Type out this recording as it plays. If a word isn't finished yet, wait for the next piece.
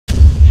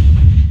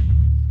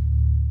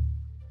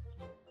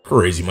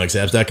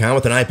CrazyMikesapps.com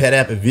with an iPad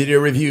app video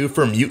review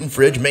for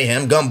Mutant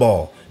Mayhem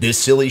Gumball. This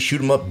silly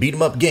shoot-'em-up,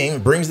 beat-'em-up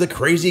game brings the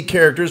crazy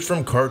characters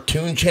from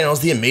cartoon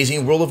channels The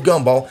Amazing World of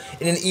Gumball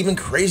in an even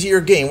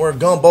crazier game where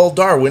Gumball,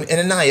 Darwin, and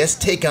Anais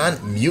take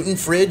on Mutant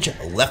Fridge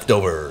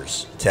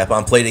leftovers. Tap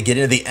on play to get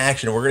into the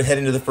action. We're going to head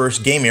into the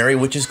first game area,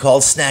 which is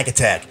called Snack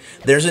Attack.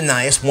 There's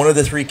Anais, one of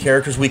the three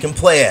characters we can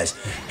play as.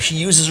 She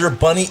uses her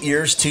bunny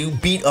ears to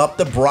beat up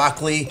the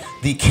broccoli,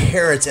 the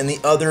carrots, and the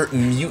other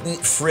Mutant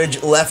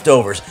Fridge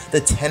leftovers.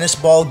 The tennis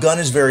ball gun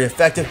is very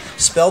effective.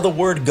 Spell the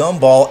word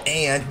Gumball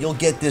and you'll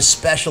get this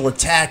special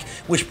attack,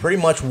 which pretty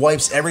much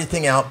wipes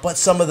everything out but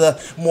some of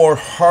the more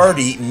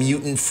hardy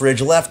Mutant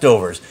Fridge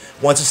leftovers.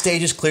 Once a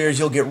stage is cleared,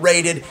 you'll get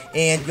rated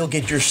and you'll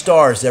get your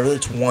stars. There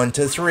it's 1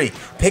 to 3.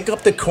 Pick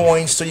up the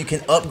coins so you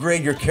can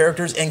upgrade your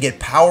characters and get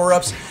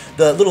power-ups.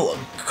 The little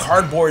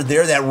cardboard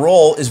there, that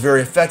roll, is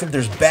very effective.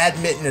 There's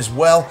badminton as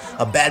well,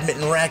 a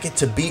badminton racket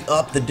to beat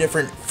up the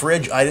different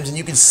fridge items, and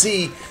you can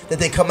see that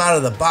they come out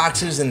of the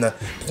boxes and the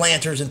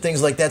planters and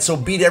things like that, so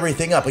beat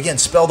everything up. Again,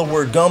 spell the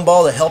word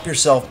Gumball to help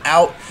yourself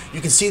out.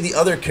 You can see the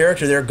other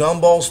character there,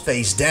 Gumball's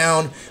face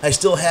down. I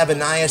still have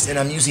Anais, and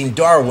I'm using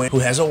Darwin, who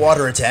has a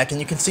water attack, and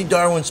you can see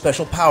Darwin's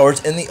special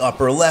powers in the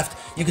upper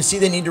left. You can see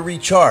they need to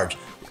recharge.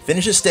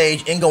 Finish a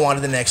stage and go on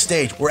to the next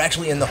stage. We're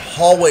actually in the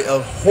hallway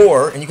of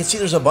horror, and you can see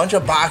there's a bunch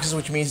of boxes,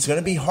 which means it's going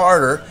to be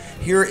harder.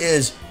 Here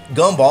is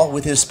Gumball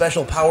with his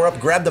special power-up.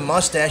 Grab the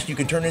mustache, you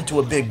can turn into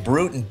a big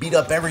brute and beat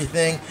up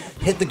everything.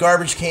 Hit the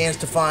garbage cans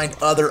to find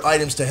other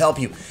items to help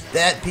you.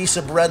 That piece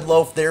of bread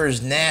loaf there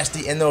is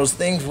nasty, and those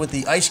things with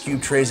the ice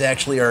cube trays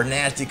actually are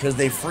nasty because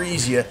they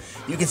freeze you.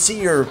 You can see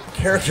your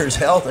character's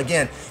health.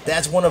 Again,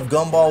 that's one of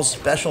Gumball's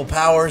special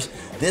powers.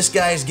 This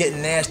guy's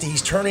getting nasty.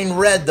 He's turning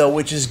red, though,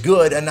 which is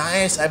good.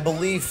 Anais, I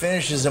believe,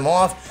 finishes him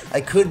off. I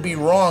could be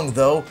wrong,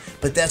 though,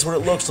 but that's what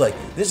it looks like.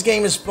 This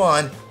game is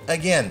fun.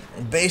 Again,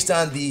 based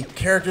on the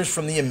characters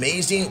from the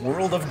Amazing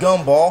World of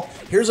Gumball.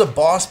 Here's a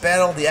boss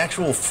battle, the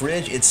actual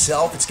fridge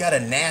itself. It's got a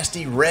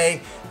nasty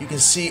ray. You can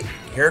see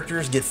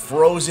characters get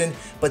frozen,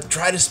 but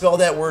try to spell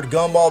that word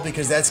Gumball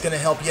because that's going to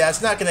help you out.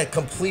 It's not going to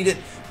complete it,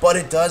 but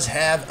it does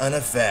have an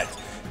effect.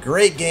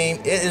 Great game.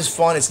 It is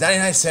fun. It's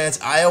 99 cents.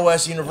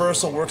 iOS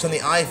Universal, works on the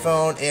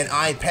iPhone and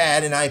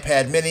iPad and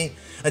iPad mini.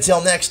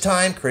 Until next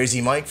time,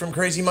 Crazy Mike from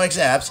Crazy Mike's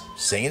Apps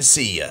saying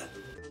see ya.